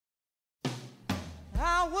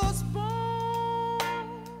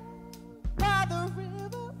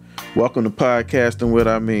Welcome to Podcasting What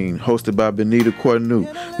I Mean, hosted by Bonita Cornute.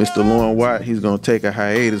 Mr. Loren Watt, he's going to take a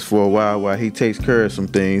hiatus for a while he takes care of some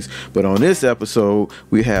things. But on this episode,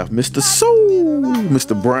 we have Mr. Soul,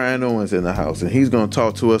 Mr. Brian Owens in the house, and he's going to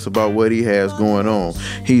talk to us about what he has going on.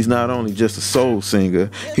 He's not only just a soul singer,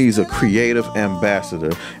 he's a creative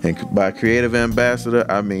ambassador. And by creative ambassador,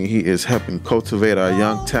 I mean he is helping cultivate our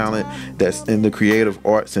young talent that's in the creative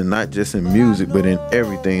arts, and not just in music, but in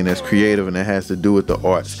everything that's creative and that has to do with the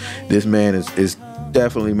arts. This man is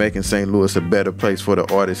definitely making St. Louis a better place for the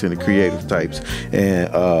artists and the creative types.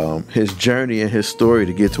 And his journey and his story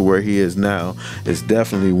to get to where he is now is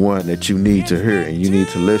definitely one that you need to hear and you need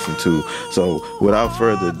to listen to. So without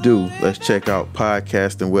further ado, let's check out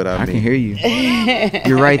Podcasting What I Mean. I can hear you.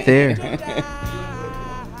 You're right there.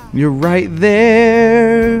 You're right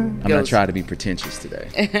there. I'm not trying to be pretentious today.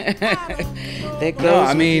 That goes. No,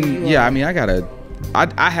 I mean, yeah, I mean,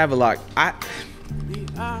 I have a lot.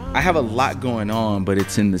 I have a lot going on, but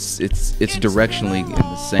it's directionally in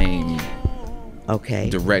the same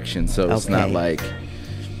direction. So it's not like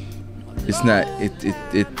it's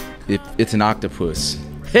an octopus.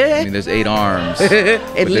 I mean, there's 8 arms,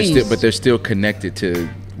 but they're still connected to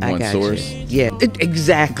one source. Yeah,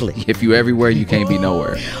 exactly. If you're everywhere, you can't be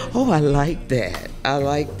nowhere. Oh, I like that. I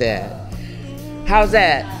like that. How's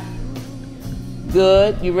that?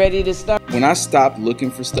 Good. You ready to start? When I stopped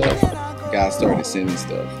looking for stuff, God started sending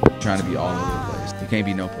stuff. Trying to be all over the place. You can't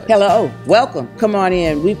be no place. Hello. Welcome. Come on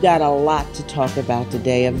in. We've got a lot to talk about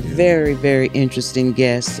today. A very, very interesting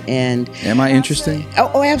guest. And am I interesting?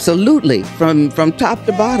 Oh, absolutely. From top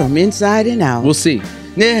to bottom, inside and out. We'll see.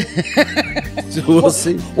 We'll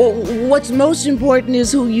see. Well, what's most important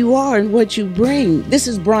is who you are and what you bring. This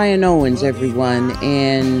is Brian Owens, everyone.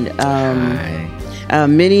 And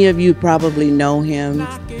many of you probably know him.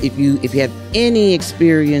 If you have any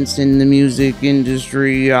experience in the music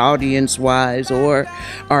industry, audience-wise or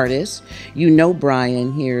artists, you know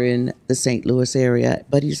Brian here in the St. Louis area,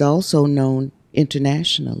 but he's also known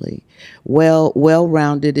internationally.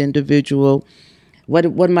 Well-rounded individual. What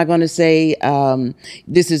am I going to say?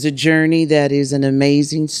 This is a journey that is an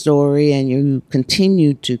amazing story, and you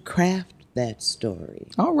continue to craft that story.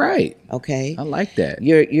 All right. Okay. I like that.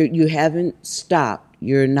 You haven't stopped.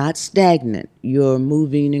 You're not stagnant. You're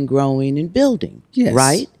moving and growing and building. Yes.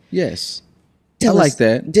 Right? Yes. I like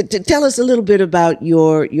that. Tell us a little bit about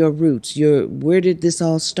your roots. Where did this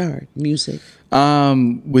all start? Music?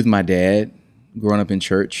 With my dad, growing up in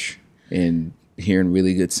church and hearing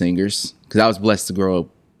really good singers. Because I was blessed to grow up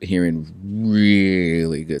hearing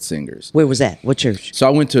really good singers. Where was that? What church? So I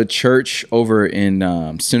went to a church over in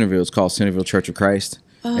Centerville. It's called Centerville Church of Christ.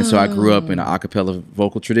 Oh. And so I grew up in an a cappella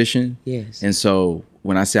vocal tradition. Yes. And so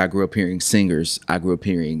when I say I grew up hearing singers, I grew up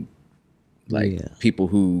hearing people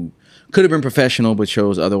who could have been professional but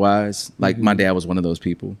chose otherwise. Like my dad was one of those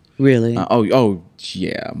people. Really?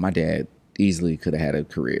 Yeah. My dad easily could have had a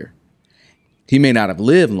career. He may not have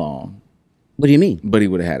lived long. What do you mean? But he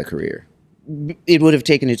would have had a career. It would have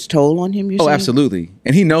taken its toll on him, you're saying? Absolutely.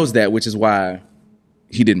 And he knows that, which is why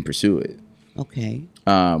he didn't pursue it. Okay.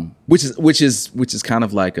 Which is kind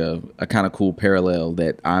of like a kind of cool parallel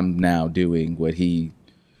that I'm now doing what he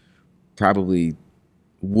probably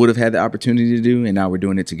would have had the opportunity to do, and now we're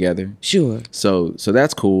doing it together. Sure. So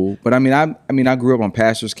that's cool. But I grew up on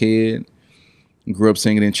pastor's kid, grew up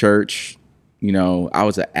singing in church. You know, I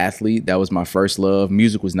was an athlete. That was my first love.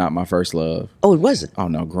 Music was not my first love. Oh, it wasn't? Oh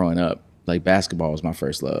no, growing up, like basketball was my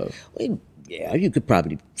first love. Well, yeah, you could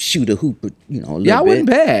probably shoot a hoop, a little bit. Yeah, I wasn't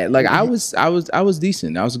bad. Like I was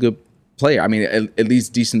decent. I was a good player. I mean, at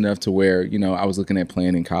least decent enough to where, I was looking at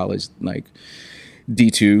playing in college, like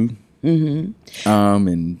D2. And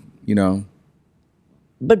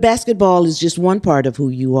But basketball is just one part of who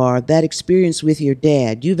you are. That experience with your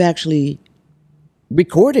dad, you've actually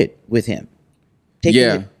recorded with him.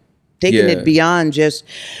 Taking it beyond just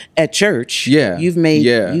at church. Yeah. You've made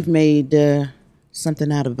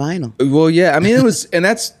something out of vinyl. Well, yeah. I mean, it was, and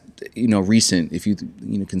that's, recent, if you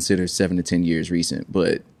consider 7 to 10 years recent.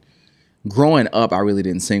 But growing up, I really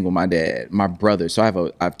didn't sing with my dad. My brother, so I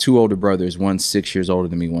have 2 older brothers, one's 6 years older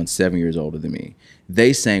than me, one's 7 years older than me.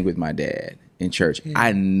 They sang with my dad in church. Yeah.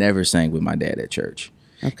 I never sang with my dad at church.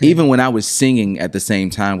 Okay. Even when I was singing at the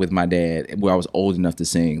same time with my dad, where I was old enough to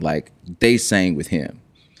sing, like they sang with him.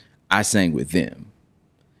 I sang with them.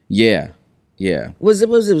 Yeah. Yeah. What's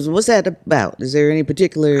that about? Is there any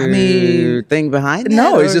particular thing behind that?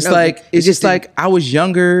 No, it's just like I was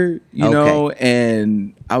younger,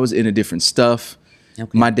 and I was into different stuff.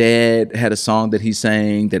 Okay. My dad had a song that he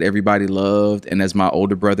sang that everybody loved, and as my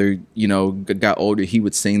older brother, got older, he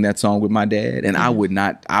would sing that song with my dad, and I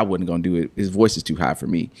wasn't gonna do it. His voice is too high for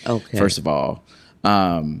me. Okay. First of all,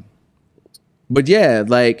 but yeah,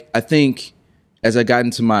 like I think as I got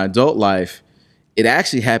into my adult life, it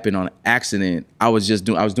actually happened on accident. I was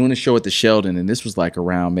doing a show at the Sheldon, and this was like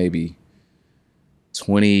around maybe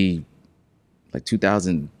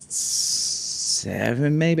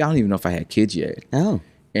 2007, maybe. I don't even know if I had kids yet. Oh.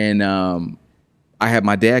 And I had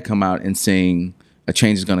my dad come out and sing "A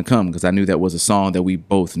Change Is Gonna Come" because I knew that was a song that we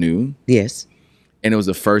both knew. Yes. And it was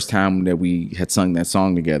the first time that we had sung that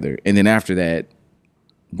song together. And then after that,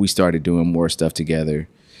 we started doing more stuff together.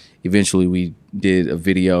 Eventually, we did a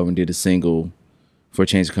video and did a single for "A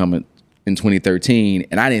Change to Come" in 2013,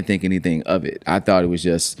 and I didn't think anything of it. I thought it was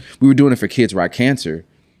just, we were doing it for Kids Rock Cancer.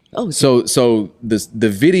 Oh, so the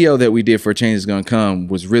video that we did for "A Change Is Gonna Come"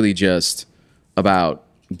 was really just about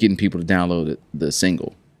getting people to download the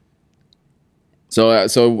single.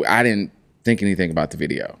 So I didn't think anything about the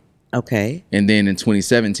video. Okay. And then in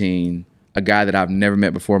 2017, a guy that I've never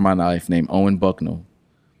met before in my life named Owen Bucknell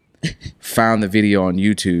found the video on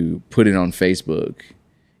YouTube, put it on Facebook,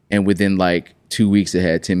 and within like 2 weeks it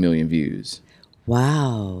had 10 million views.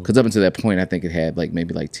 Wow. Because up until that point, I think it had like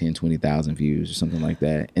maybe like 10, 20,000 views or something like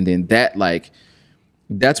that. And then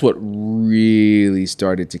that's what really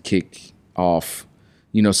started to kick off,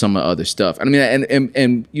 some of the other stuff. I mean,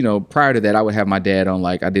 and prior to that, I would have my dad on,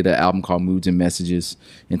 like, I did an album called Moods and Messages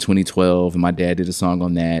in 2012, and my dad did a song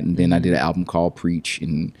on that. And then I did an album called Preach,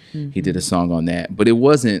 and he did a song on that. But it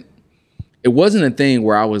wasn't a thing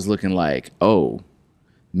where I was looking like, oh,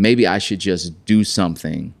 maybe I should just do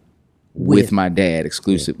something with my dad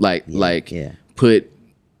exclusive, put,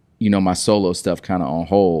 my solo stuff kind of on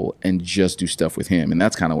hold and just do stuff with him. And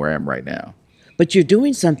that's kind of where I am right now. But you're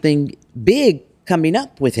doing something big coming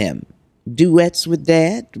up with him. Duets with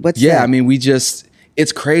Dad? What's that? Yeah, I mean,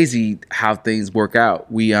 it's crazy how things work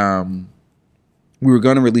out. We were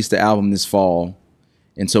going to release the album this fall.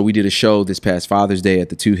 And so we did a show this past Father's Day at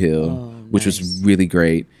the Two Hill, which was really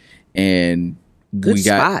great. And Good we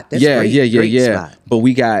got spot. That's great spot. But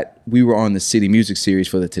we were on the City Music series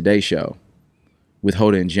for the Today Show with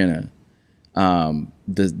Hoda and Jenna,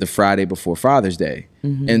 the Friday before Father's Day.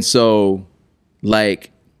 And so,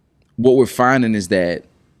 like, what we're finding is that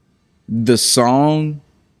the song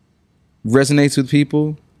resonates with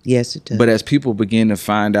people. Yes, it does. But as people begin to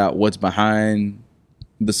find out what's behind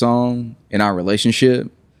the song in our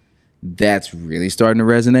relationship, that's really starting to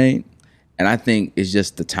resonate. And I think it's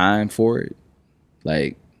just the time for it.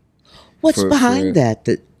 Like, what's behind that?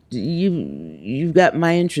 That you've got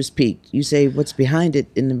my interest piqued. You say, what's behind it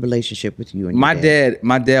in the relationship with you and your dad?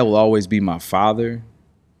 My dad will always be my father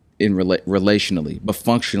in relationally, but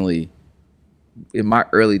functionally, in my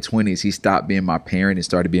early 20s, he stopped being my parent and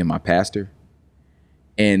started being my pastor,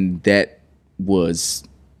 and that was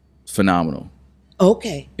phenomenal.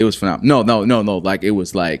 Okay. It was phenomenal. No. Like, it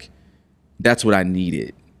was like, that's what I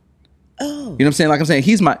needed. Oh. You know what I'm saying? Like, I'm saying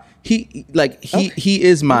he's my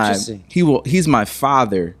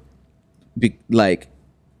father, because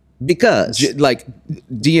like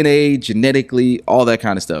DNA, genetically, all that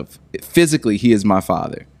kind of stuff. Physically, he is my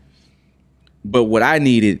father. But what I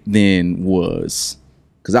needed then was,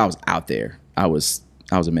 because I was out there, I was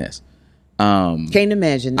a mess. Can't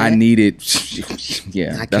imagine that. I needed,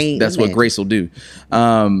 yeah, that's what grace will do.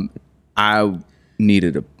 I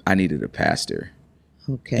needed a pastor.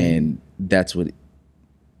 Okay. And that's what,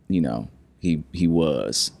 he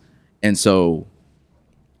was. And so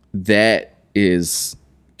that is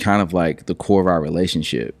kind of like the core of our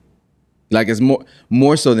relationship. Like, it's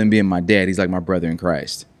more so than being my dad. He's like my brother in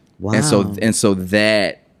Christ. Wow. And so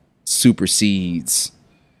that supersedes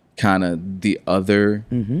kind of the other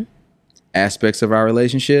aspects of our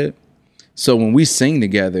relationship. So when we sing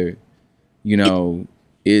together,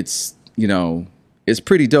 it's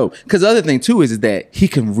pretty dope. Because the other thing too is that he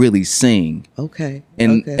can really sing. Okay.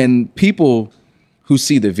 And people who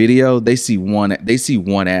see the video, they see one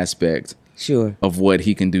aspect of what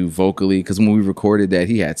he can do vocally. Because when we recorded that,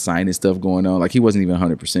 he had sinus stuff going on. Like, he wasn't even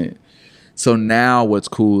 100%. So now what's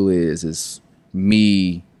cool is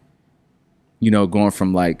me, going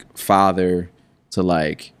from like father to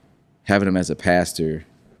like having him as a pastor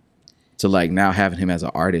to like now having him as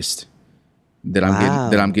an artist that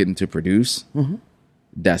I'm getting to produce.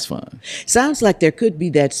 That's fun. Sounds like there could be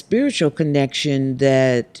that spiritual connection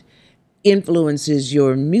that influences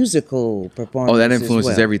your musical performance. Oh, that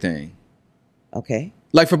influences everything. Okay.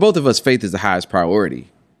 Like, for both of us, faith is the highest priority.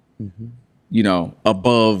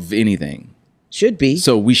 Above anything. Should be.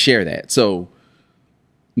 So we share that. So,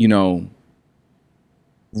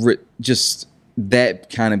 just that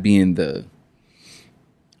kind of being the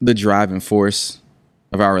driving force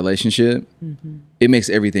of our relationship, it makes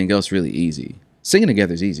everything else really easy. Singing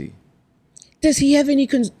together is easy. Does he have any?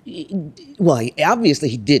 Well, obviously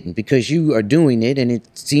he didn't, because you are doing it, and it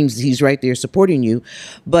seems he's right there supporting you.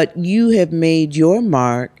 But you have made your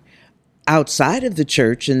mark outside of the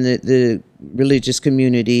church and the religious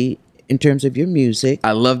community in terms of your music.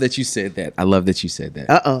 I love that you said that. I love that you said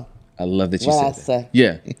that. I love that you said that.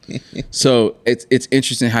 Yeah. So it's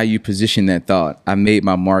interesting how you position that thought. I made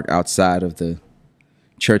my mark outside of the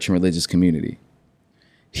church and religious community.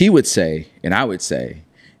 He would say, and I would say,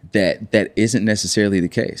 that isn't necessarily the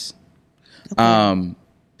case. Okay.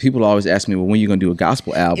 People always ask me, well, when are you going to do a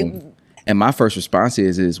gospel album? And my first response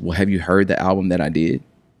is, well, have you heard the album that I did?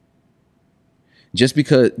 Just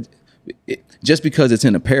because it's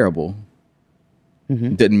in a parable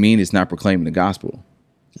doesn't mean it's not proclaiming the gospel.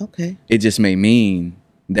 Okay. It just may mean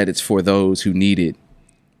that it's for those who need it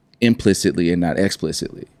implicitly and not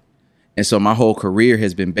explicitly. And so my whole career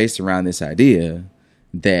has been based around this idea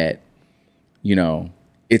that, you know,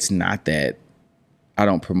 it's not that I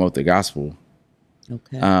don't promote the gospel.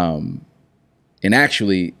 Okay. And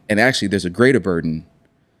actually there's a greater burden,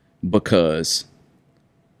 because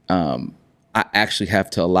I actually have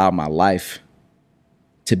to allow my life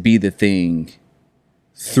to be the thing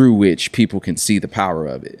through which people can see the power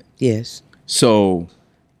of it. Yes. So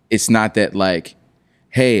it's not that like,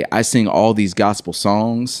 hey, I sing all these gospel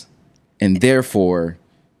songs and therefore,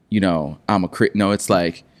 you know, I'm a Christian. No, it's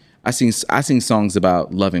like I sing songs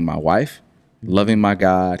about loving my wife, loving my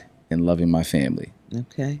God, and loving my family.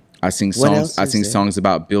 Okay. I sing songs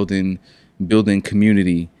about building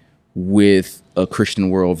community with a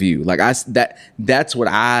Christian worldview. Like that's what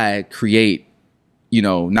I create, you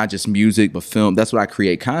know, not just music, but film. That's what I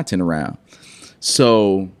create content around.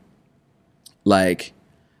 So like,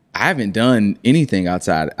 I haven't done anything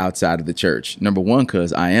outside of the church. Number one,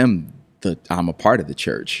 because I'm a part of the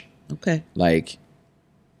church. Okay. Like,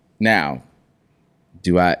 now,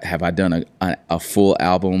 have I done a full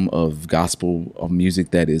album of gospel, of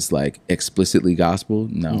music that is like explicitly gospel?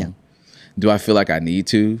 No. Do I feel like I need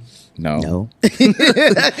to? No. You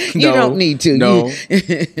don't need to. No.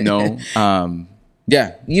 No.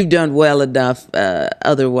 Yeah. You've done well enough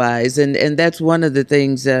otherwise. And that's one of the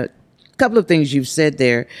things, a couple of things you've said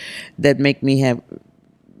there that make me have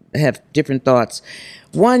different thoughts.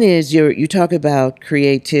 One is you talk about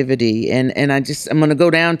creativity, and I'm going to go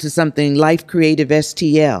down to something, Life Creative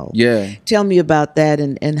STL. Yeah. Tell me about that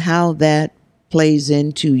and how that plays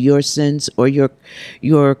into your sense or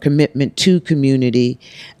your commitment to community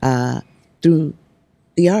through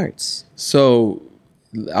the arts. So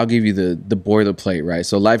I'll give you the boilerplate, right?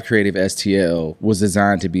 So Life Creative STL was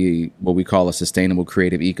designed to be what we call a sustainable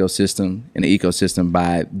creative ecosystem. And the ecosystem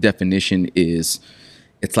by definition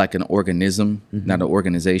it's like an organism, not an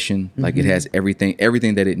organization. Like it has everything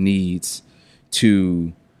that it needs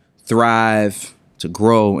to thrive, to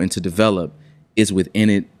grow, and to develop is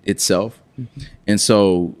within it itself. And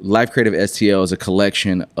so Life Creative STL is a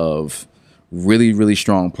collection of really, really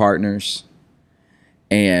strong partners.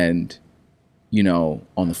 And, you know,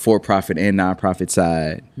 on the for-profit and nonprofit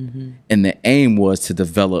side. And the aim was to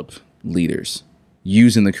develop leaders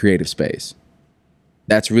using the creative space.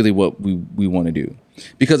 That's really what we want to do.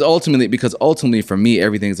 Because ultimately for me,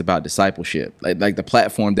 everything is about discipleship. Like the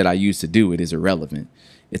platform that I use to do it is irrelevant.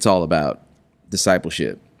 It's all about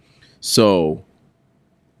discipleship. So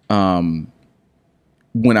when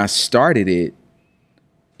I started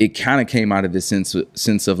it kind of came out of this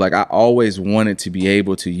sense of like, I always wanted to be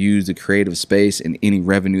able to use the creative space and any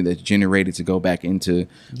revenue that's generated to go back into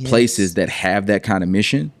places that have that kind of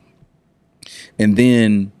mission. And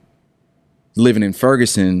then living in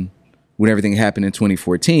Ferguson, when everything happened in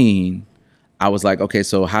 2014, I was like, okay,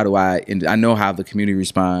 so how do I know how the community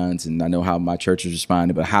responds and I know how my church is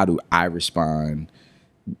responding, but how do I respond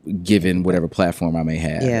given whatever platform I may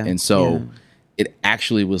have? Yeah. And so it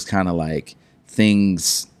actually was kind of like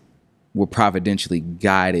things were providentially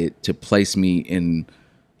guided to place me in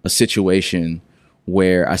a situation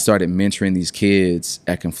where I started mentoring these kids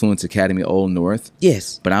at Confluence Academy Old North.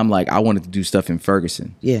 Yes. But I'm like, I wanted to do stuff in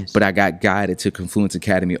Ferguson. Yes. But I got guided to Confluence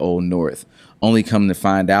Academy Old North, only coming to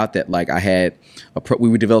find out that like I had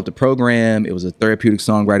we developed a program. It was a therapeutic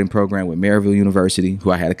songwriting program with Maryville University,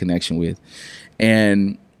 who I had a connection with.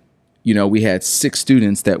 And, you know, we had 6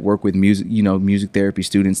 students that work with music, you know, music therapy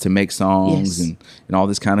students to make songs and all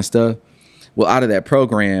this kind of stuff. Well, out of that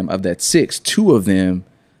program, of that 6, 2 of them,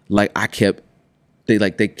 like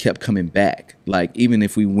they kept coming back. Like even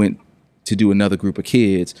if we went to do another group of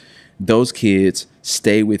kids. Those kids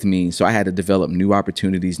stay with me. So I had to develop new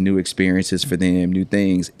opportunities, new experiences for them, new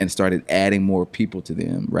things, and started adding more people to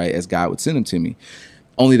them, right, as God would send them to me,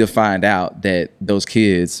 only to find out that those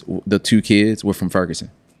kids, the 2 kids, were from Ferguson.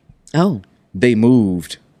 Oh. They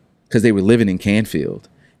moved because they were living in Canfield.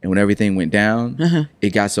 And when everything went down,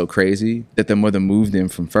 it got so crazy that their mother moved them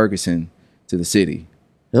from Ferguson to the city.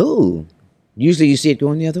 Oh. Usually you see it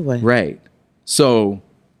going the other way. Right. So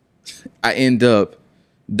I end up,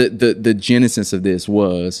 the genesis of this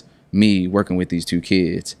was me working with these 2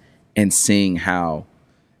 kids and seeing how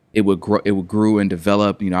it would grow and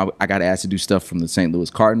develop. You know, I got asked to do stuff from the St. Louis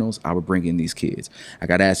Cardinals. I would bring in these kids. I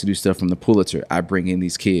got asked to do stuff from the Pulitzer. I bring in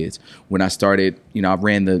these kids. When I started, you know, I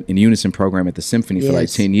ran the In Unison program at the Symphony for like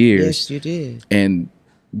 10 years. Yes, you did. And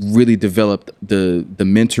really developed the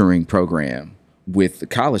mentoring program with the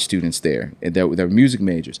college students there, and they're music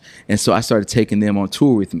majors. And so I started taking them on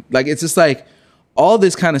tour with me. Like, it's just like all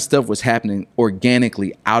this kind of stuff was happening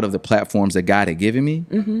organically out of the platforms that God had given me.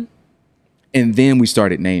 Mm-hmm. And then we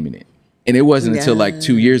started naming it. And it wasn't until like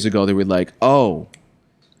 2 years ago that we're like, oh,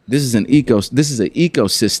 this is an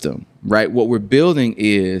ecosystem, right? What we're building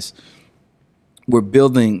is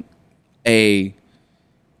a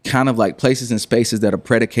kind of like places and spaces that are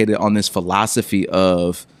predicated on this philosophy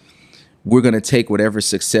of we're going to take whatever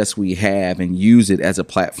success we have and use it as a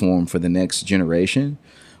platform for the next generation,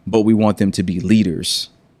 but we want them to be leaders.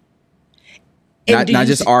 Not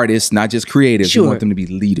just artists, not just creatives. Sure. We want them to be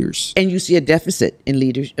leaders. And you see a deficit in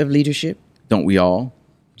leadership? Don't we all?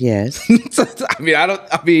 Yes.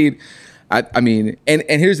 I mean, and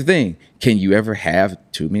here's the thing. Can you ever have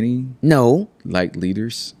too many? No. Like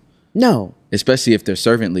leaders? No. Especially if they're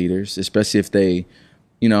servant leaders, especially if they,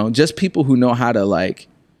 you know, just people who know how to like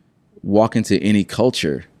walk into any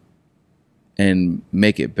culture and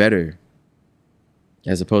make it better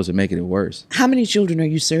as opposed to making it worse. How many children are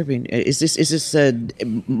you serving? Is this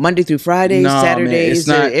Monday through Friday, No, Saturdays, man, it's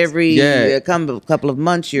not, every couple of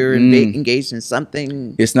months you're engaged in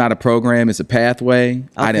something? It's not a program, it's a pathway. Okay.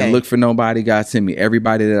 I didn't look for nobody. God sent me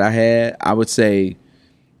everybody that I had. I would say,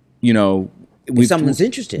 you know, someone's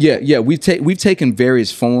interested. Yeah. We've taken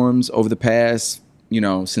various forms over the past, you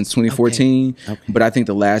know, since 2014. Okay. But I think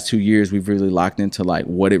the last 2 years we've really locked into like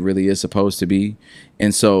what it really is supposed to be.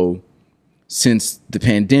 And so since the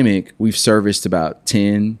pandemic, we've serviced about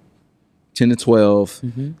 10 to 12.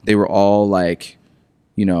 Mm-hmm. They were all like,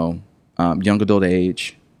 you know, young adult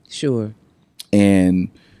age. Sure. And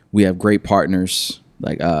we have great partners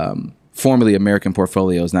like formerly American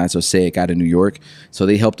Portfolios, not so SAIC out of New York. So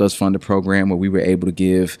they helped us fund a program where we were able to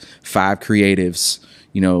give 5 creatives,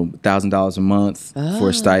 you know, $1,000 a month for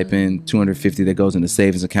a stipend, $250 that goes in a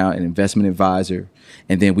savings account, an investment advisor,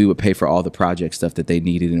 and then we would pay for all the project stuff that they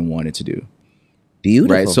needed and wanted to do.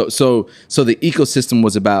 Beautiful. Right. So the ecosystem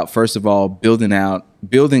was about, first of all, building out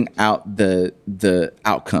the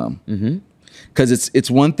outcome. Because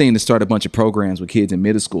it's one thing to start a bunch of programs with kids in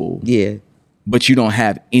middle school. Yeah. But you don't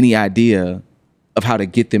have any idea of how to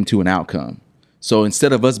get them to an outcome. So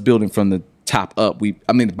instead of us building from the top up,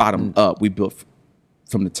 the bottom up, we built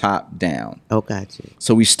from the top down. Oh, gotcha.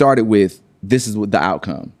 So we started with, this is what the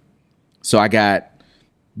outcome. So I got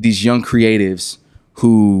these young creatives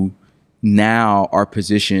who now are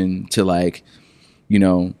positioned to like, you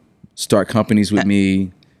know, start companies with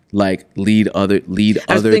me, like lead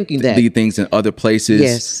things in other places.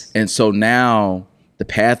 Yes. And so now the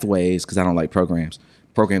pathways, because I don't like programs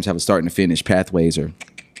have a start and a finish. Pathways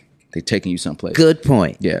they're taking you someplace. Good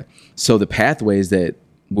point. Yeah. So the pathways that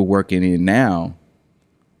we're working in now,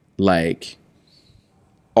 like,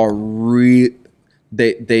 are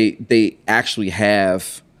they actually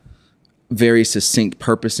have very succinct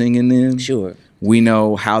purposing in them. Sure. We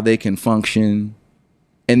know how they can function.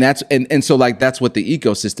 And that's so like that's what the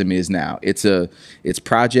ecosystem is now. It's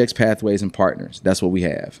projects, pathways, and partners. That's what we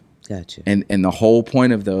have. Gotcha. And the whole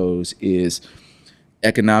point of those is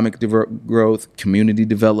economic growth, community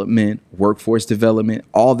development, workforce development.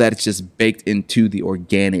 All that is just baked into the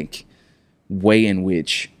organic way in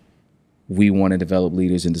which we want to develop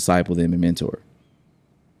leaders and disciple them and mentor.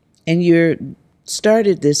 And you're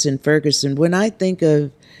started this in Ferguson. When I think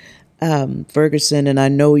of Ferguson, and I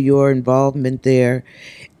know your involvement there,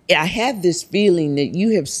 I have this feeling that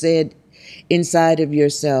you have said inside of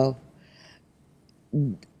yourself,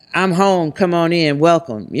 I'm home, come on in,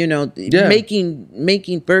 welcome. You know,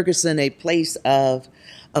 making Ferguson a place of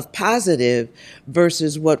positive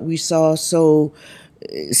versus what we saw so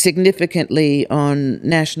significantly on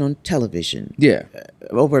national television. Yeah.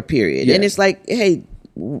 Over a period. Yeah. And it's like, hey,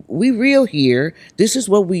 we real here. This is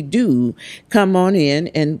what we do. Come on in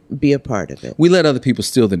and be a part of it. We let other people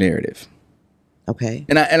steal the narrative. Okay.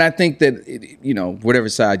 And I think that, whatever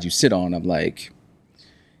side you sit on, I'm like,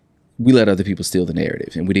 we let other people steal the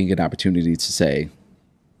narrative, and we didn't get an opportunity to say,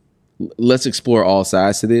 let's explore all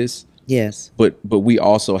sides to this. Yes. But we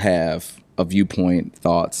also have a viewpoint,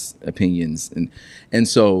 thoughts, opinions, and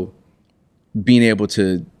so being able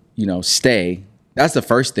to, stay. That's the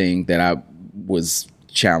first thing that I was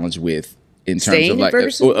challenged with in terms Staying of like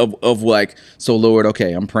of like, so Lord,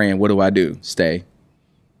 okay, I'm praying. What do I do? Stay.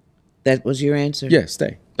 That was your answer? Yeah,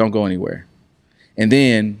 stay. Don't go anywhere. And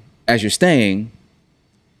then as you're staying,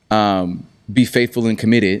 be faithful and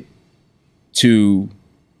committed to,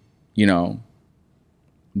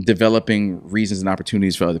 developing reasons and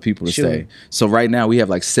opportunities for other people to stay. So right now we have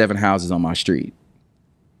like 7 houses on my street.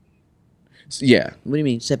 Yeah. What do you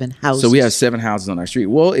mean 7 houses? So we have 7 houses on our street.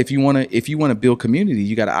 Well, if you want to build community,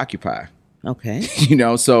 you got to occupy. Okay.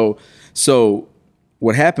 So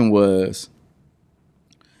what happened was,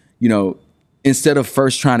 instead of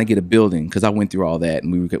first trying to get a building, because I went through all that,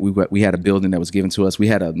 and we had a building that was given to us. We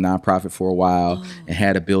had a nonprofit for a while and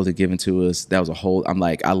had a building given to us. That was a whole. I'm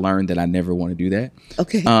like, I learned that I never want to do that.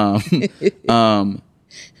 Okay.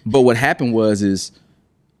 But what happened was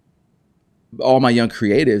all my young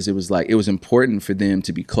creatives. It was like it was important for them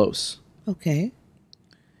to be close. Okay.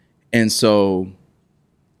 And so,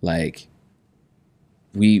 like,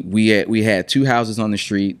 we had 2 houses on the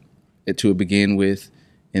street to begin with.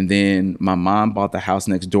 And then my mom bought the house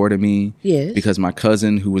next door to me. Yes. Because my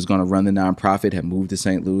cousin, who was going to run the nonprofit, had moved to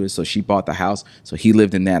St. Louis. So she bought the house. So he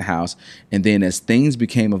lived in that house. And then as things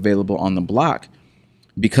became available on the block,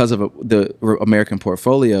 because of the American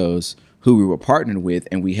portfolios who we were partnered with,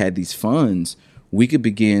 and we had these funds, we could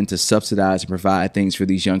begin to subsidize and provide things for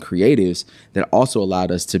these young creatives that also allowed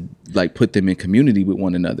us to like put them in community with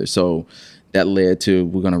one another. So that led to,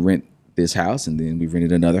 we're going to rent this house, and then we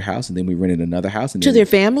rented another house, and then we rented another house. And to their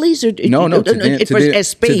families, or no, to them, as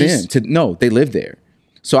space. No, they live there.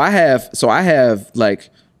 So I have like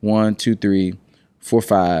 1, 2, 3, 4,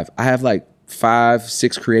 5. I have like 5,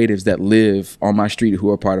 6 creatives that live on my street who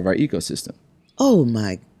are part of our ecosystem. Oh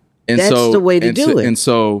my! That's the way to do it. And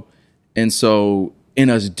so in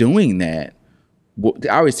us doing that,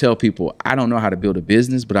 I always tell people, I don't know how to build a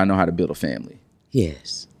business, but I know how to build a family.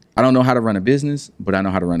 Yes. I don't know how to run a business, but I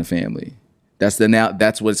know how to run a family.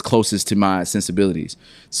 That's what's closest to my sensibilities.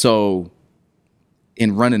 So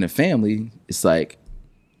in running a family, it's like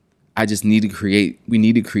we need to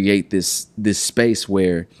create this space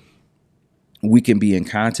where we can be in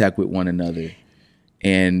contact with one another.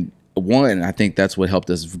 And I think that's what helped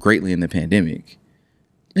us greatly in the pandemic.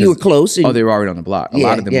 You were close. They were already on the block. A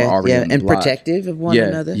lot of them were already on the block. And protective of one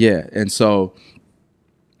another. Yeah. And so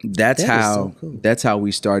that's how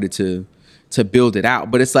we started to build it out.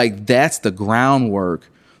 But it's like, that's the groundwork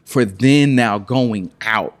for then now going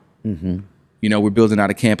out. Mm-hmm. We're building out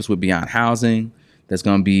a campus with Beyond Housing. That's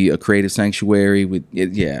going to be a creative sanctuary with,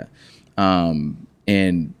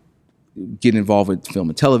 and get involved with film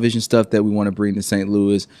and television stuff that we want to bring to St.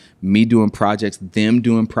 Louis, me doing projects, them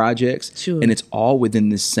doing projects. Sure. And it's all within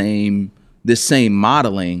this same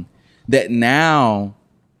modeling that now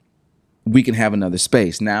we can have another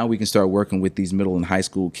space. Now we can start working with these middle and high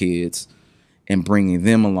school kids and bringing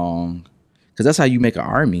them along, because that's how you make an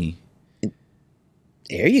army.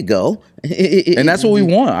 There you go. And that's what we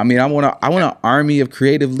want. I mean, I want an army of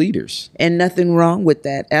creative leaders. And nothing wrong with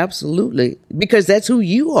that. Absolutely. Because that's who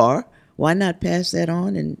you are. Why not pass that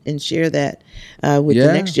on and share that with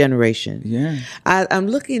the next generation? Yeah.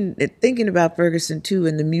 I'm thinking about Ferguson too,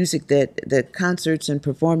 and the music the concerts and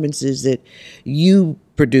performances that you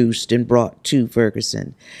produced and brought to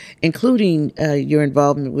Ferguson, including your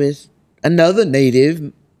involvement with another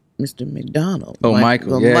native, Mr. McDonald.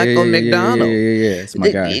 Michael. Michael McDonald. Yeah. It's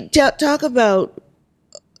my guy. Talk about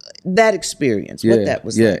that experience. What that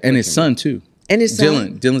was like. And his son too. And his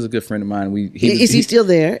son. Dylan's a good friend of mine. Is he still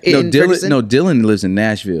there? Dylan lives in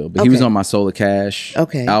Nashville, but he was on my Solar Cash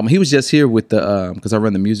album. He was just here with the because I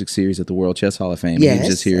run the music series at the World Chess Hall of Fame.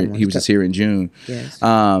 Yes, he was just here in June. Yes.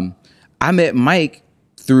 I met Mike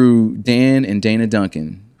through Dan and Dana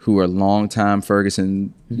Duncan, who are longtime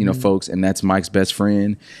Ferguson, folks, and that's Mike's best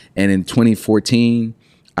friend. And in 2014,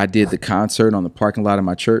 I did the concert on the parking lot of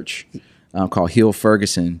my church called Hill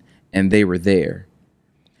Ferguson, and they were there.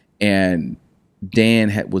 And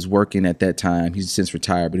Dan was working at that time. He's since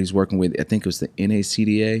retired, but he's working with, I think it was the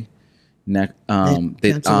NACDA,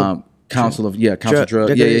 Council of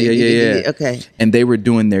Drug. Yeah. Okay. And they were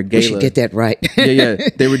doing their gala. We should get that right.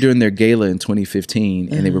 They were doing their gala in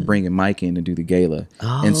 2015, and they were bringing Mike in to do the gala.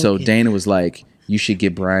 And so Dana was like, you should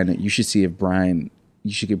get Brian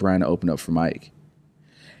to open up for Mike.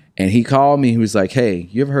 And he called me. He was like, "Hey,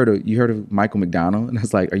 you heard of Michael McDonald?" And I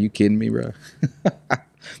was like, "Are you kidding me, bro?"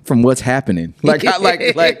 From what's happening, I've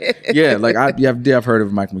heard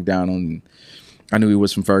of Michael McDonald, and I knew he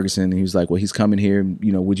was from Ferguson. And he was like, "Well, he's coming here.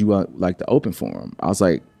 You know, would you like to open for him?" I was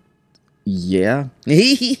like, "Yeah."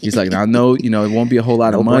 He's like, "I know, it won't be a whole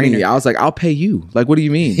lot of money." brainer. I was like, "I'll pay you. Like, what do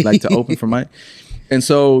you mean? Like to open for Mike?" And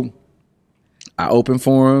so I opened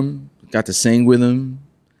for him, got to sing with him,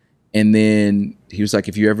 and then he was like,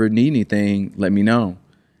 "If you ever need anything, let me know."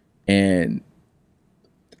 And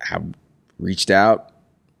I reached out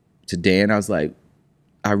to Dan. I was like,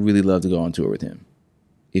 "I really love to go on tour with him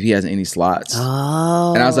if he has any slots."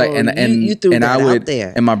 Oh, and I was like, you threw and that I would, out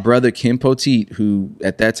there. and my brother Kim Poteet, who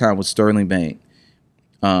at that time was Sterling Bank,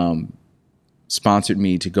 sponsored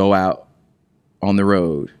me to go out on the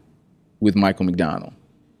road with Michael McDonald.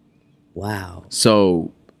 Wow.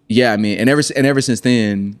 So yeah, I mean, and ever since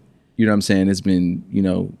then, you know what I'm saying, it's been,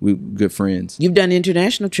 we're good friends. You've done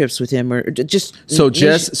international trips with him, or just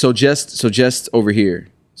just over here.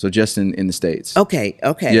 So just in the States. Okay.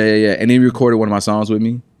 Yeah. And he recorded one of my songs with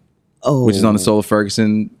me. Oh, Which is on the Soul of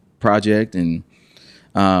Ferguson project. And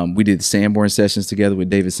we did the Sanborn sessions together with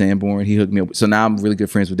David Sanborn. He hooked me up. So now I'm really good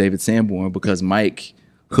friends with David Sanborn because Mike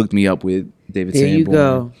hooked me up with David There Sanborn. you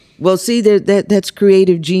go. Well, see, that's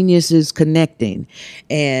creative geniuses connecting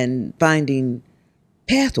and finding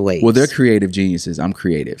pathways. Well, they're creative geniuses. I'm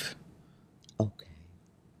creative. Okay.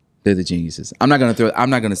 They're the geniuses. I'm gonna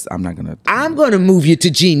move you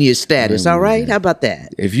to genius status. All right, how about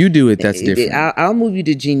that? If you do it, that's different. I'll move you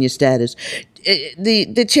to genius status.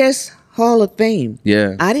 The Chess Hall of Fame.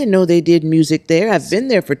 Yeah. I didn't know they did music there. I've been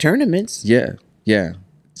there for tournaments. Yeah.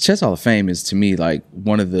 Chess Hall of Fame is, to me, like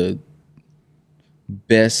one of the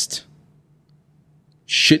best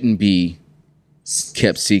shouldn't be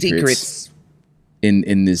kept secrets.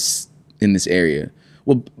 in this area.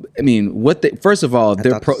 Well, I mean, first of all,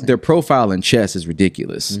 their profile in chess is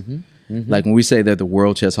ridiculous. Like when we say they're the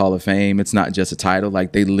World Chess Hall of Fame, it's not just a title.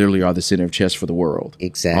 Like they literally are the center of chess for the world.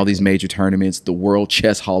 Exactly. All these major tournaments, the World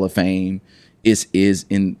Chess Hall of Fame is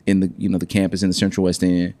in the the campus in the Central West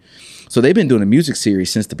End. So they've been doing a music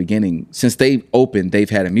series since the beginning. Since they opened, they've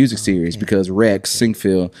had a music series because Rex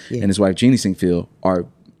Sinkfield and his wife Jeannie Sinkfield are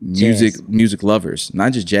music lovers,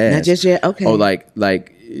 not just jazz. Not just jazz. Okay. Oh, like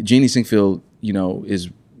Jeannie Sinkfield, is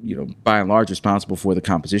by and large responsible for the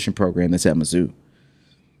composition program that's at Mizzou.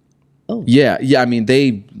 Oh. Yeah. I mean,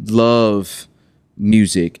 they love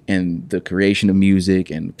music and the creation of music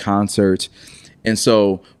and concerts. And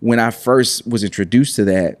so when I first was introduced to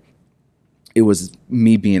that, it was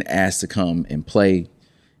me being asked to come and play.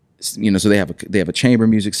 So they have a chamber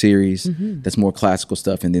music series that's more classical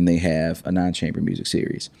stuff, and then they have a non-chamber music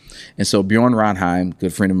series. And so Bjorn Ronheim,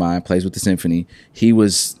 good friend of mine, plays with the symphony. He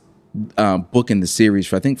was booking the series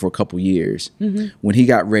for a couple years. When he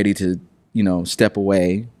got ready to step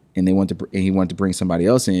away, and he wanted to bring somebody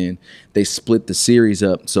else in, they split the series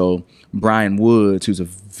up. So Brian Woods, who's a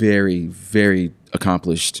very, very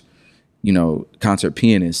accomplished concert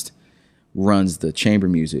pianist, runs the chamber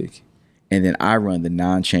music, and then I run the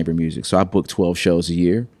non-chamber music. So I book 12 shows a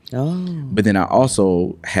year. Oh. But then I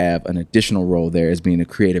also have an additional role there as being a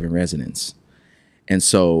creative in residence. And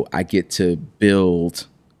so I get to build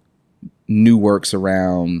new works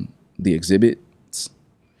around the exhibits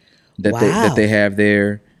that they have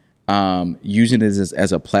there, using it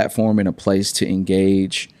as a platform and a place to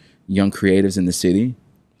engage young creatives in the city.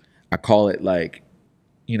 I call it I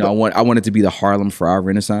want it to be the Harlem for our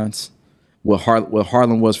Renaissance. What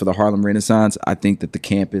Harlem was for the Harlem Renaissance, I think that the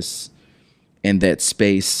campus and that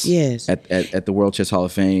space at the World Chess Hall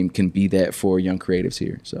of Fame can be that for young creatives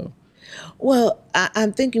here. So, well,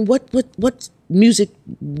 I'm thinking, what music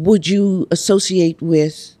would you associate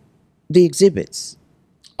with the exhibits?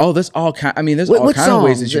 Oh, there's all kind. I mean, there's all kinds of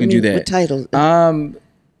ways that you can do that. What title?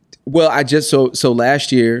 Well, I just so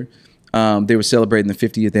last year, they were celebrating the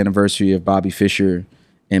 50th anniversary of Bobby Fischer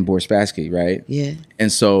and Boris Spassky, right? Yeah. And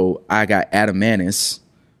so I got Adam Manis,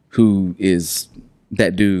 who is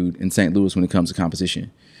that dude in St. Louis when it comes to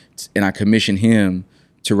composition. And I commissioned him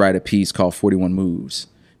to write a piece called 41 Moves,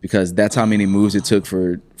 because that's how many moves it took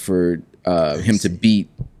for him to beat,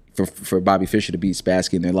 for Bobby Fischer to beat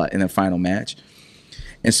Spassky in their final match.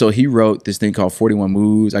 And so he wrote this thing called 41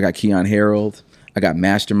 Moves. I got Keon Harold, I got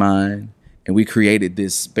Mastermind, and we created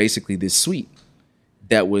this suite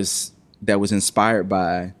that was inspired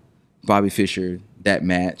by Bobby Fischer, that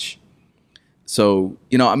match. So,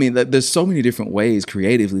 I mean, there's so many different ways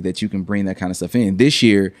creatively that you can bring that kind of stuff in. This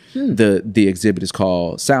year, the exhibit is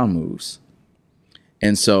called Sound Moves.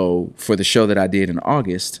 And so for the show that I did in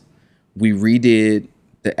August, we redid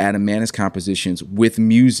the Adam Manis compositions with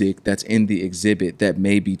music that's in the exhibit that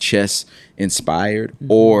may be chess inspired,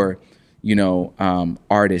 or, you know,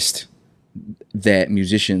 artists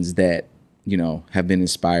musicians that, you know, have been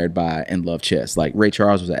inspired by and love chess. Like Ray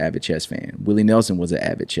Charles was an avid chess fan. Willie Nelson was an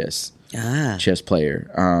avid chess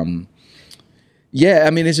player. Yeah, I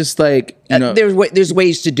mean, it's just like, you know, there's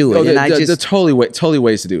ways to do it, and there's totally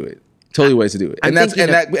ways to do it. Totally ways to do it.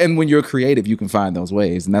 And when you're creative, you can find those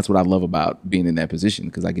ways, and that's what I love about being in that position,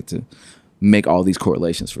 because I get to make all these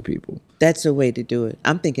correlations for people. That's a way to do it.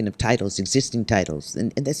 I'm thinking of titles, existing titles,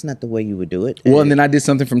 and that's not the way you would do it. Well, and then I did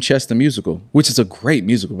something from Chess the Musical, which is a great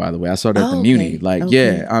musical, by the way. I saw that at the Muni. Like,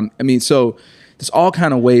 I mean, so there's all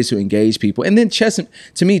kind of ways to engage people. And then chess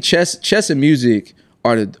and music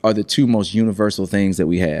are the two most universal things that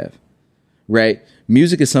we have, right?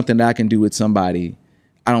 Music is something that I can do with somebody.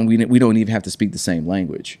 We don't even have to speak the same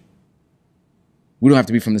language. We don't have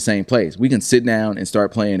to be from the same place. We can sit down and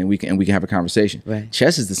start playing, and we can have a conversation. Right.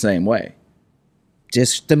 Chess is the same way.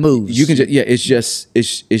 Just the moves. You can it's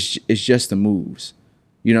just the moves.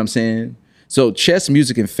 You know what I'm saying? So chess,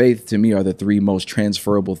 music, and faith to me are the three most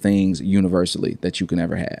transferable things universally that you can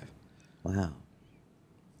ever have. Wow.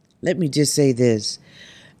 Let me just say this.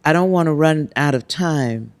 I don't want to run out of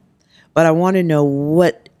time, but I want to know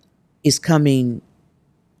what is coming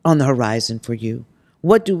on the horizon for you.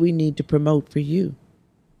 What do we need to promote for you?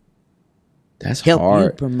 That's Help hard.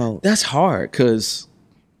 you promote. That's hard, because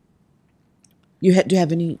do you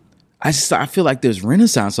have any? I feel like there's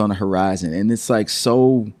renaissance on the horizon, and it's like,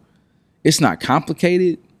 so it's not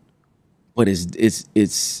complicated, but it's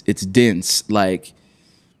dense. Like,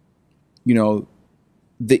 you know,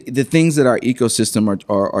 the things that our ecosystem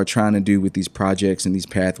are trying to do with these projects and these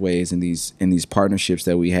pathways and these partnerships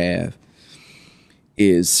that we have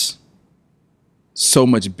is so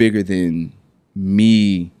much bigger than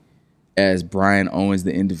me as Brian Owens,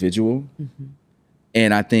 the individual.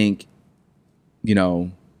 And I think, you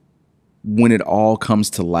know, when it all comes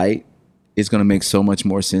to light, it's going to make so much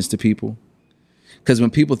more sense to people. Because when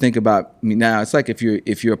people think about me now, it's like if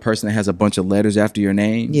you're a person that has a bunch of letters after your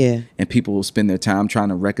name, and people will spend their time trying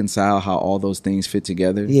to reconcile how all those things fit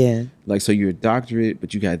together. Like, so you're a doctorate,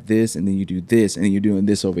 but you got this, and then you do this, and then you're doing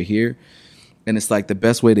this over here. And it's like the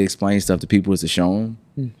best way to explain stuff to people is to show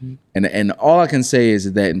them. And all I can say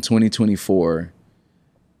is that in 2024,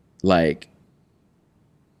 like,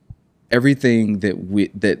 everything that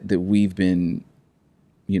we've been,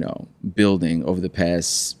 you know, building over the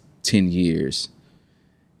past 10 years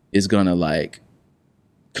is gonna like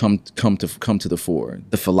come to the fore.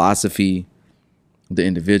 The philosophy, the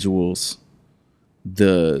individuals,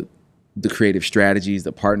 the creative strategies,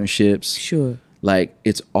 the partnerships. Sure. Like,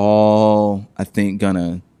 it's all, I think,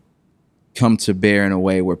 gonna come to bear in a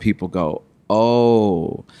way where people go,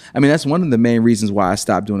 oh. I mean, that's one of the main reasons why I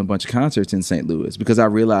stopped doing a bunch of concerts in St. Louis, because I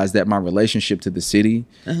realized that my relationship to the city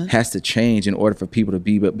has to change in order for people to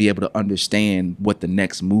be able to understand what the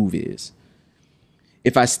next move is.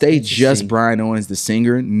 If I stay just Brian Owens, the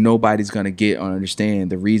singer, nobody's gonna get or understand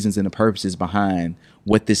the reasons and the purposes behind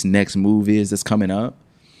what this next move is that's coming up.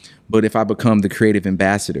 But if I become the creative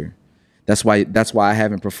ambassador, that's why I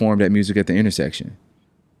haven't performed at Music at the Intersection.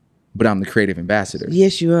 But I'm the creative ambassador.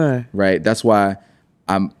 Yes, you are. Right? That's why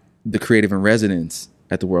I'm the creative in residence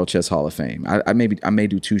at the World Chess Hall of Fame. I may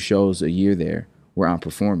do 2 shows a year there where I'm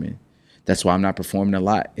performing. That's why I'm not performing a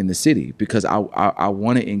lot in the city, because I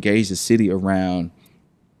want to engage the city around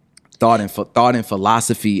thought and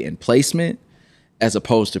philosophy and placement as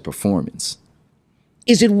opposed to performance.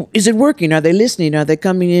 Is it working? Are they listening? Are they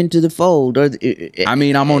coming into the fold? Or I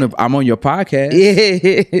mean, I'm on your podcast.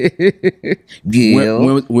 Yeah.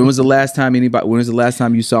 When was the last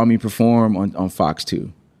time you saw me perform on Fox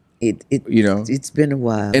 2? It's been a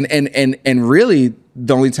while. And really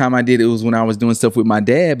the only time I did it was when I was doing stuff with my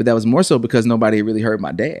dad, but that was more so because nobody really heard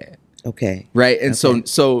my dad. Okay. Right? And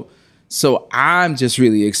so I'm just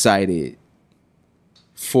really excited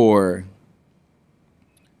for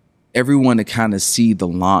everyone to kind of see the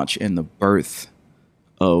launch and the birth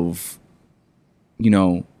of,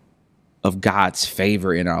 of God's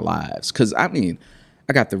favor in our lives. Because, I mean,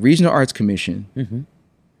 I got the Regional Arts Commission.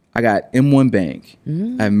 I got M1 Bank.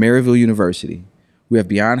 I have Maryville University. We have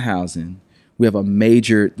Beyond Housing. We have a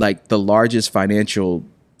major, like the largest financial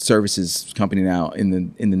services company now in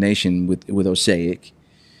the nation with Osaic.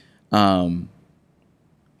 All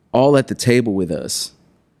at the table with us.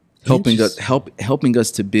 helping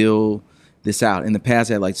us to build this out. In the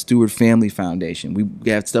past, I had like Stewart Family Foundation.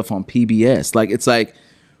 We have stuff on PBS. Like, it's like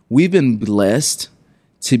we've been blessed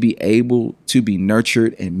to be able to be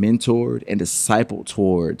nurtured and mentored and discipled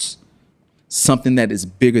towards something that is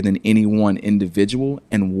bigger than any one individual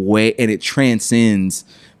and it transcends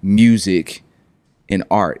music and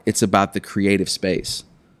art. It's about the creative space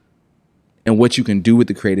and what you can do with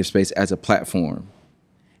the creative space as a platform.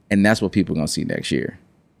 And that's what people are going to see next year.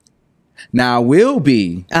 Now, I will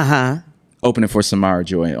be opening for Samara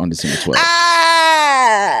Joy on December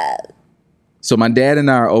 12th. So my dad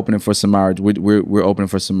and I are opening for Samara. We're opening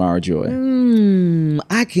for Samara Joy.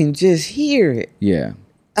 I can just hear it. Yeah.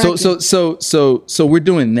 So we're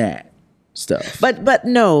doing that stuff. But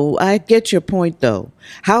no, I get your point though.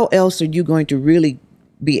 How else are you going to really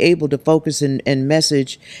be able to focus and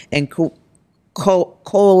message and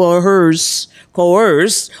coerce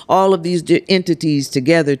all of these entities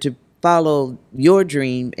together to follow your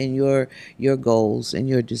dream and your goals and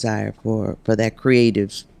your desire for that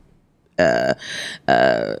creative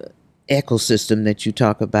ecosystem that you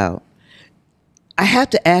talk about? I have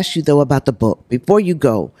to ask you, though, about the book. Before you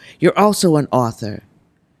go, you're also an author.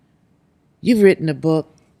 You've written a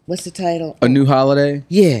book. What's the title? A New Holiday?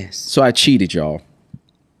 Yes. So I cheated, y'all.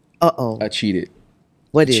 Uh-oh. I cheated.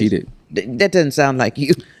 What is? Cheated. That doesn't sound like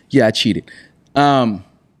you. Yeah, I cheated.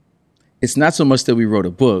 It's not so much that we wrote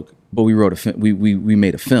a book, but we wrote we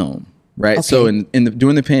made a film, right? Okay. So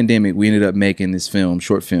during the pandemic, we ended up making this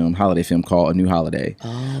short film, holiday film called A New Holiday,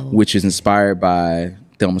 which is inspired by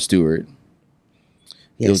Thelma Stewart.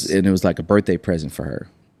 Yes. It was like a birthday present for her,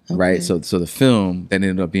 right? So the film that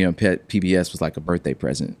ended up being on PBS was like a birthday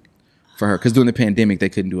present for her, because during the pandemic they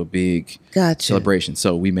couldn't do a big celebration.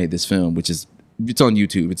 So we made this film, it's on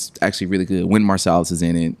YouTube. It's actually really good. Wynton Marsalis is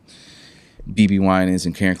in it. BB Winans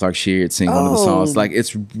and Karen Clark Sheard sing one of the songs. Like,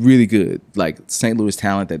 it's really good. Like, St. Louis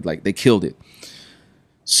talent that, like, they killed it.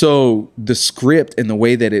 So the script and the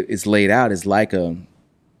way that it is laid out is like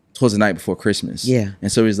Twas the Night Before Christmas. Yeah.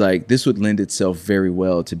 And so it's like, this would lend itself very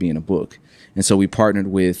well to being a book. And so we partnered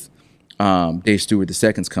with Dave Stewart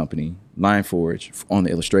II's company, Lion Forge, on the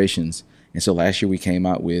illustrations. And so last year we came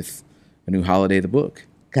out with A New Holiday, the book.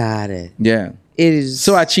 Got it. Yeah. It is.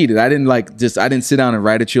 So I cheated. I didn't sit down and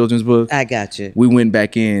write a children's book. I got you. We went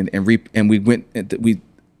back in and we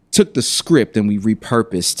took the script and we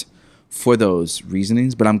repurposed for those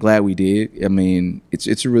reasonings. But I'm glad we did. I mean,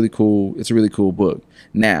 it's a really cool book.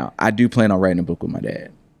 Now, I do plan on writing a book with my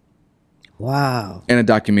dad. Wow. And a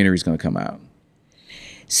documentary is going to come out.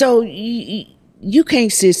 So you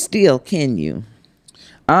can't sit still, can you?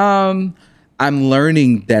 I'm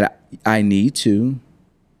learning that I need to.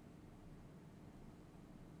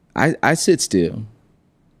 I sit still.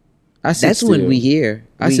 That's when we hear.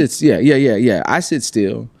 Yeah. I sit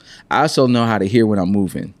still. I also know how to hear when I'm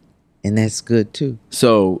moving. And that's good too.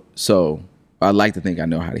 So I like to think I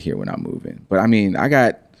know how to hear when I'm moving. But I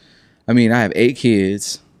have 8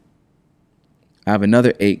 kids. I have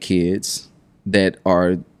another 8 kids that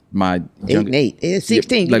are my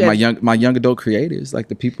 16. Like my young adult creators, like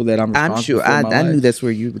the people that I'm responsible for in my I knew life. that's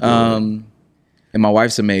where you were going. And my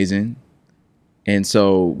wife's amazing. And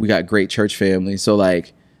so we got great church family. So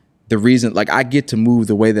like the reason, like I get to move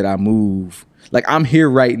the way that I move, like I'm here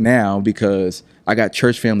right now because I got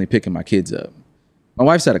church family picking my kids up. My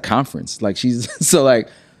wife's at a conference. Like she's, so like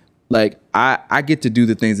I get to do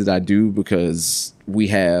the things that I do because we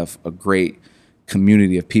have a great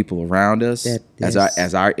community of people around us as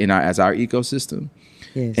our ecosystem.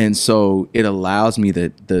 Yes. And so it allows me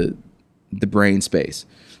the brain space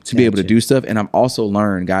to be able to do stuff. And I'm also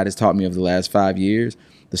learned, God has taught me over the last 5 years,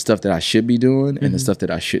 the stuff that I should be doing and the stuff that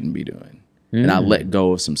I shouldn't be doing. And I let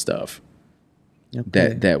go of some stuff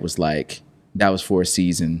that was like, that was for a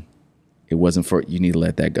season. It wasn't for, you need to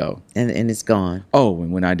let that go. And it's gone. Oh,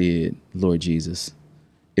 and when I did, Lord Jesus,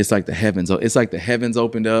 it's like the heavens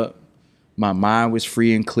opened up. My mind was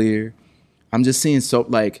free and clear. I'm just seeing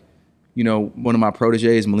one of my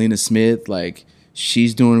proteges, Melina Smith, like,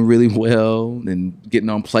 she's doing really well and getting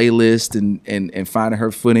on playlists and finding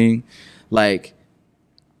her footing. Like,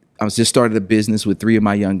 I was just started a business with 3 of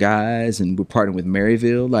my young guys and we're partnering with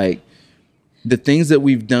Maryville. Like, the things that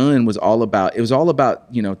we've done was all about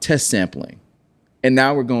test sampling. And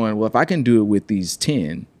now we're going, well, if I can do it with these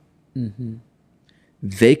 10,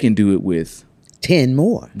 they can do it with 10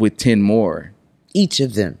 more. With 10 more. Each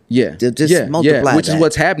of them. Yeah. Just multiply which is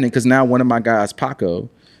what's happening, because now one of my guys, Paco,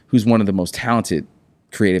 who's one of the most talented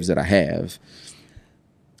creatives that I have,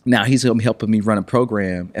 now he's helping me run a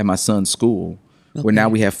program at my son's school where now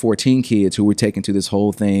we have 14 kids who we're taking to this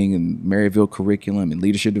whole thing and Maryville curriculum and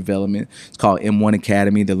leadership development. It's called M1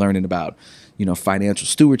 Academy. They're learning about, financial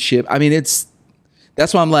stewardship. I mean, that's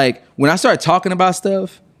why I'm like, when I start talking about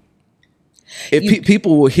stuff, if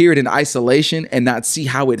people will hear it in isolation and not see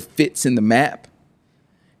how it fits in the map,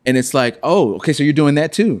 And it's like, oh, okay, so you're doing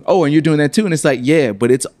that too. Oh, and you're doing that too. And it's like, yeah, but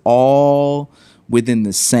it's all within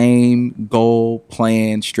the same goal,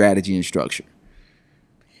 plan, strategy, and structure.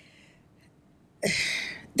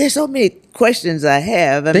 There's so many questions I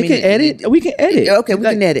have. We can edit. Okay, we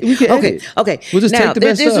can edit. Okay. We'll just take the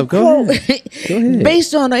best stuff. Go ahead.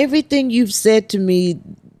 Based on everything you've said to me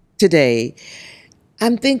today,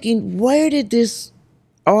 I'm thinking, where did this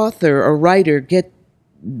author or writer get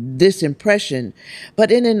this impression?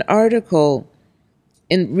 But in an article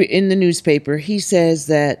in the newspaper, he says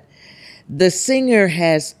that the singer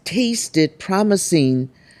has tasted promising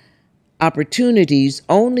opportunities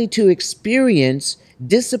only to experience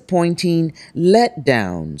disappointing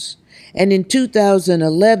letdowns. And in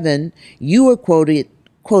 2011, you were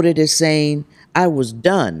quoted as saying, "I was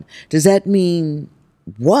done." Does that mean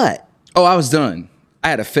what? Oh, I was done. I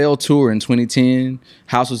had a failed tour in 2010.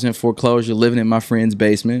 House was in foreclosure, living in my friend's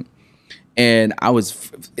basement. And I was,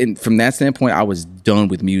 from that standpoint, I was done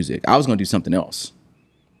with music. I was going to do something else.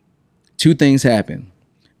 Two things happened.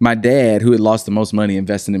 My dad, who had lost the most money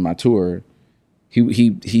investing in my tour,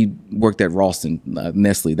 he worked at Ralston,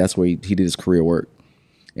 Nestle. That's where he did his career work.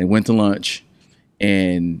 And went to lunch.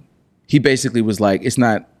 And he basically was like, it's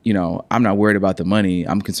not, I'm not worried about the money.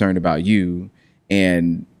 I'm concerned about you.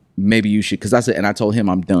 And maybe you should, because I told him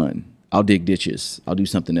I'm done. I'll dig ditches. I'll do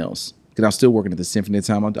something else. Because I'm still working at the symphony at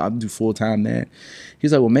the time. I'll do full time that.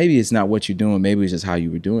 He's like, well, maybe it's not what you're doing. Maybe it's just how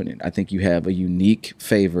you were doing it. I think you have a unique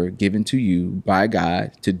favor given to you by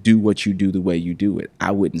God to do what you do the way you do it.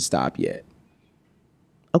 I wouldn't stop yet.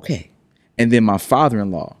 Okay. And then my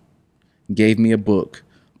father-in-law gave me a book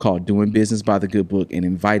called Doing Business by the Good Book and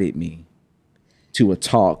invited me to a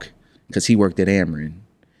talk, because he worked at Ameren,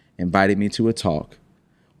 invited me to a talk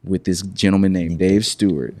with this gentleman named Dave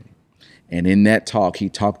Stewart. And in that talk, he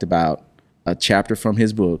talked about a chapter from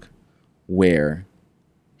his book where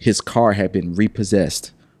his car had been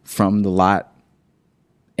repossessed from the lot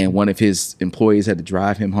and one of his employees had to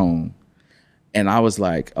drive him home. And I was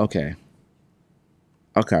like, okay.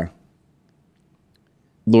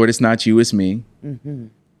 Lord, it's not you, it's me. Mm-hmm.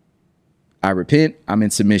 I repent. I'm in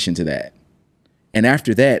submission to that. And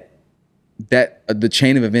after that, the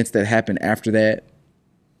chain of events that happened after that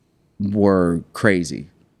were crazy.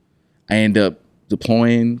 I ended up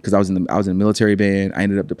deploying because I was in a military band. I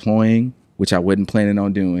ended up deploying, which I wasn't planning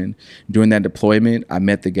on doing. During that deployment, I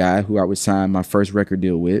met the guy who I would sign my first record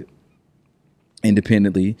deal with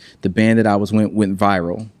independently. The band that I was went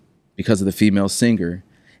viral because of the female singer.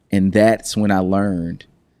 And that's when I learned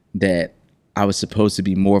that I was supposed to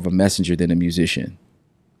be more of a messenger than a musician.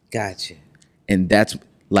 Gotcha. And that's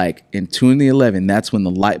like in 2011, that's when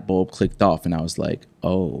the light bulb clicked off. And I was like,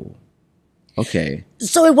 oh, okay.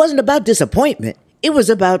 So it wasn't about disappointment. It was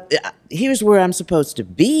about, here's where I'm supposed to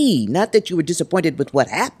be. Not that you were disappointed with what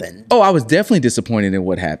happened. Oh, I was definitely disappointed in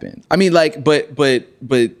what happened. I mean, like, but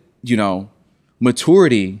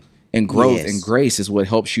maturity and growth and grace is what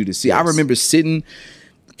helps you to see. Yes. I remember sitting,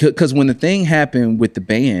 because when the thing happened with the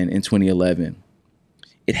band in 2011,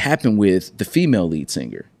 it happened with the female lead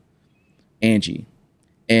singer, Angie.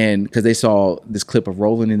 And because they saw this clip of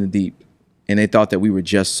Rolling in the Deep, and they thought that we were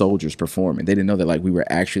just soldiers performing. They didn't know that like we were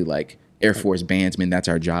actually like Air Force bandsmen. That's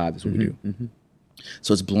our job. That's what we do. Mm-hmm.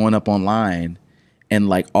 So it's blowing up online, and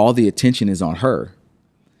like all the attention is on her.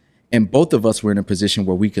 And both of us were in a position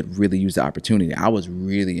where we could really use the opportunity. I was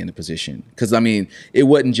really in a position because, I mean, it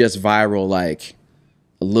wasn't just viral like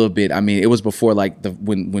a little bit. I mean, it was before like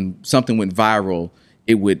when something went viral,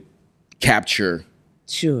 it would capture.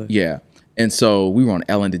 Sure. Yeah. And so we were on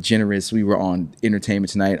Ellen DeGeneres, we were on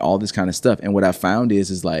Entertainment Tonight, all this kind of stuff. And what I found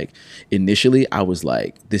is like, initially I was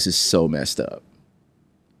like, this is so messed up.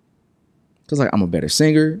 Cause like, I'm a better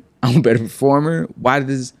singer. I'm a better performer. Why did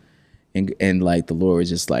this? And like the Lord was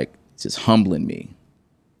just humbling me.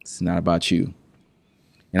 It's not about you.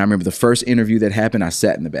 And I remember the first interview that happened, I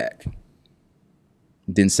sat in the back.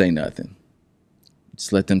 Didn't say nothing.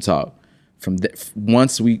 Just let them talk.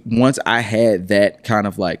 Once I had that kind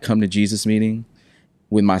of like come to Jesus meeting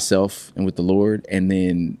with myself and with the Lord, and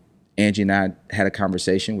then Angie and I had a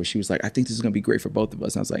conversation where she was like, I think this is going to be great for both of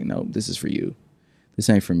us. And I was like, no, this is for you. This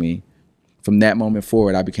ain't for me. From that moment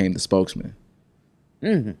forward, I became the spokesman.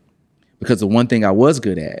 Mm-hmm. Because the one thing I was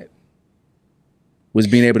good at was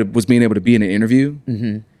being able to be in an interview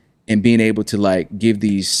mm-hmm. and being able to like give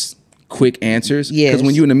these quick answers. Yes. Because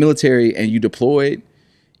when you're in the military and you deployed,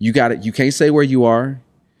 you can't say where you are.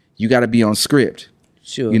 You got to be on script.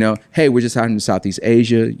 Sure. You know, hey, we're just out in Southeast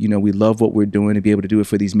Asia. You know, we love what we're doing. To be able to do it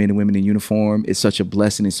for these men and women in uniform, it's such a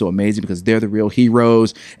blessing. It's so amazing because they're the real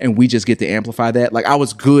heroes, and we just get to amplify that. Like I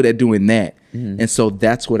was good at doing that, and so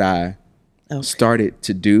that's what I started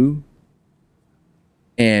to do.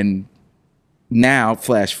 And now,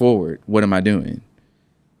 flash forward, what am I doing?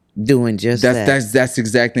 Doing just that. That's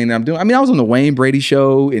exactly what I'm doing. I mean, I was on the Wayne Brady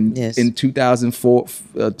show in 2004,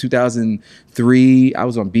 2003. I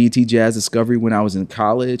was on BET Jazz Discovery when I was in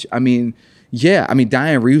college. I mean,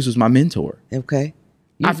 Diane Reeves was my mentor. Okay.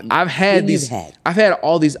 I've had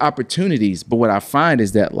all these opportunities, but what I find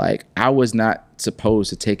is that like I was not supposed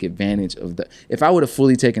to take advantage of if I would have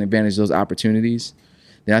fully taken advantage of those opportunities,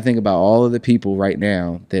 then I think about all of the people right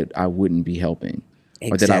now that I wouldn't be helping.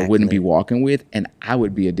 Or that I wouldn't be walking with, and I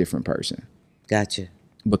would be a different person. Gotcha.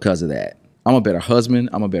 Because of that. I'm a better husband.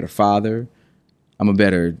 I'm a better father. I'm a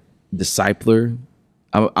better discipler.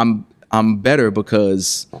 I'm better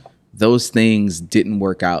because those things didn't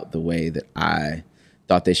work out the way that I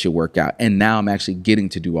thought they should work out. And now I'm actually getting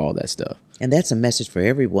to do all that stuff. And that's a message for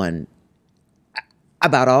everyone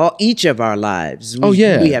about each of our lives. We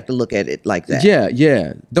have to look at it like that.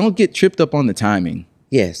 Yeah. Don't get tripped up on the timing.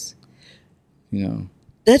 Yes. You know,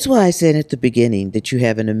 that's why I said at the beginning that you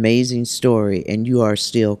have an amazing story and you are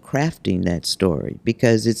still crafting that story,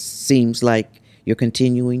 because it seems like you're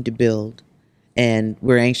continuing to build, and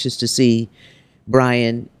we're anxious to see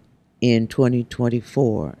Brian in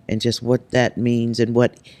 2024 and just what that means and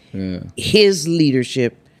what his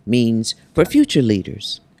leadership means for future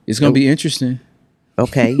leaders. It's going to be interesting.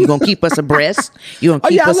 Okay. You're going to keep us abreast? You're going to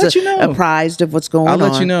keep us apprised of what's going on? I'll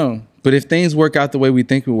let you know. But if things work out the way we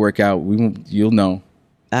think will work out, you'll know.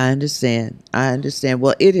 I understand.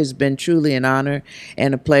 Well, it has been truly an honor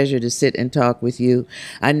and a pleasure to sit and talk with you.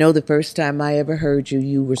 I know the first time I ever heard you,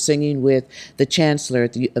 you were singing with the chancellor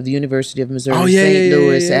of the University of Missouri St.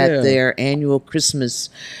 Louis at their annual Christmas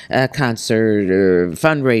concert or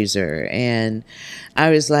fundraiser. And I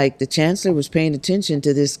was like, the chancellor was paying attention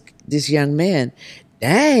to this young man.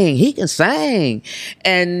 Dang, he can sing.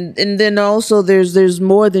 And then also there's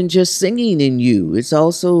more than just singing in you. It's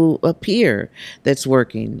also a peer that's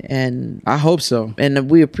working. And I hope so. And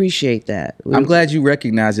we appreciate that. I'm glad you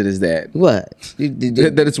recognize it as that. What?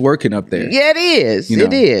 That it's working up there. Yeah, it is.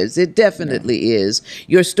 It is. It definitely is.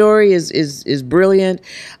 Your story is brilliant.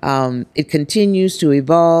 It continues to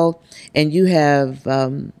evolve, and you have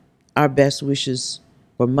our best wishes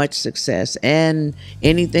for much success and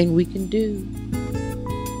anything we can do.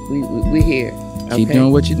 We're here. Okay? Keep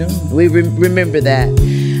doing what you're doing. We remember that.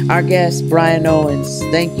 Our guest, Brian Owens,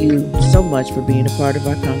 thank you so much for being a part of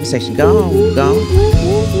our conversation. Go on. Oh.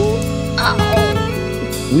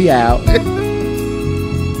 We out.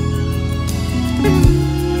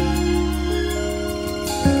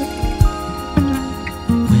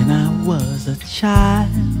 When I was a child,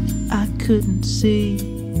 I couldn't see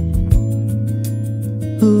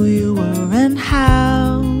who you were and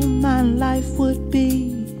how my life would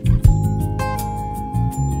be.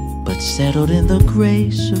 But settled in the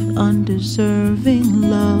grace of undeserving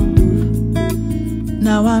love,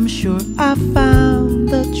 now I'm sure I found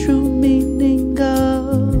the true meaning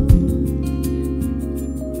of.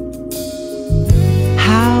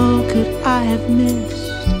 How could I have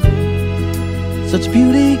missed such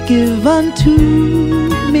beauty given to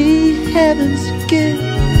me, heaven's gift?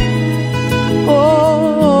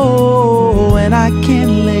 Oh, and I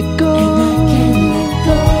can't let go.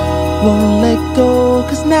 Won't let go,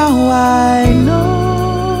 'cause now I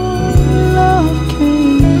know love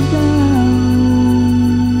came down.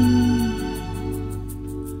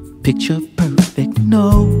 Picture perfect,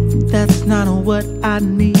 no, that's not what I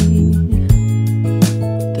need.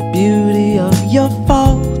 The beauty of your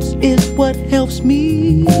faults is what helps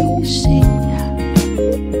me see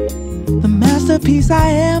the masterpiece I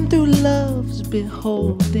am through love's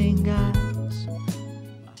beholding eyes.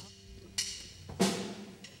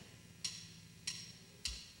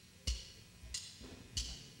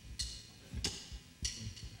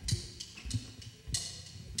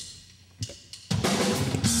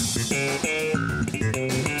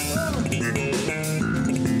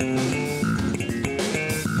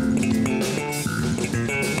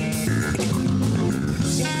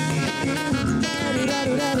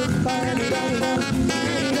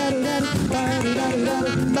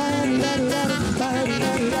 Bye.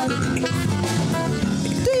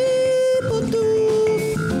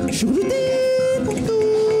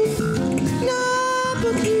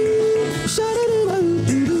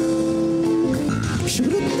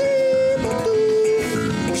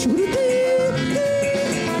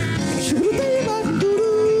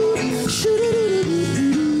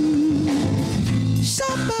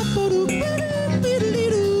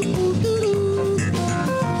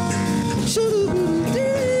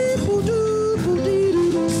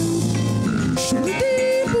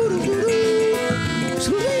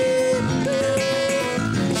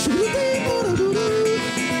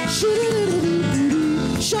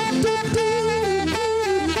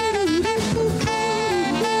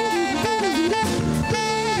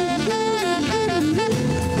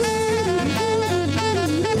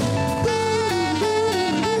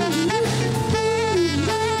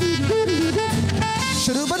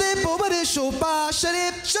 de pobere chopa,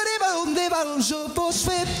 sherip, sherip, de baron, chopo,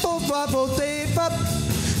 sweep, pova, vote, pap.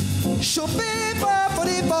 Chopé,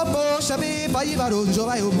 papori, papo, chabi, bayi, baron,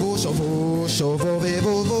 jova, umbo, chovo, chovo,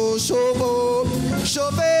 bevo, chovo,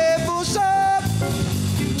 chopé, bouchop.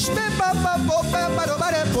 Spé, papa, popa, paro,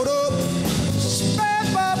 bare, poro. Spé,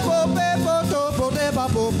 papo, pepo, topo, de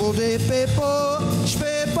papo, de pepo.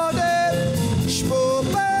 Spé, pode,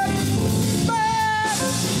 spope.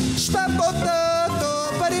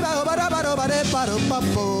 Spapotato, paribaro, barabaro, bareparo,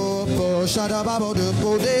 papo, po, sharababo, de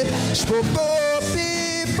pode, spopo,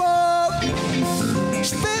 pipo,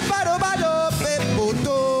 speparo, bado,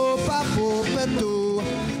 pepoto, papo, peto,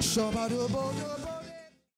 shabado,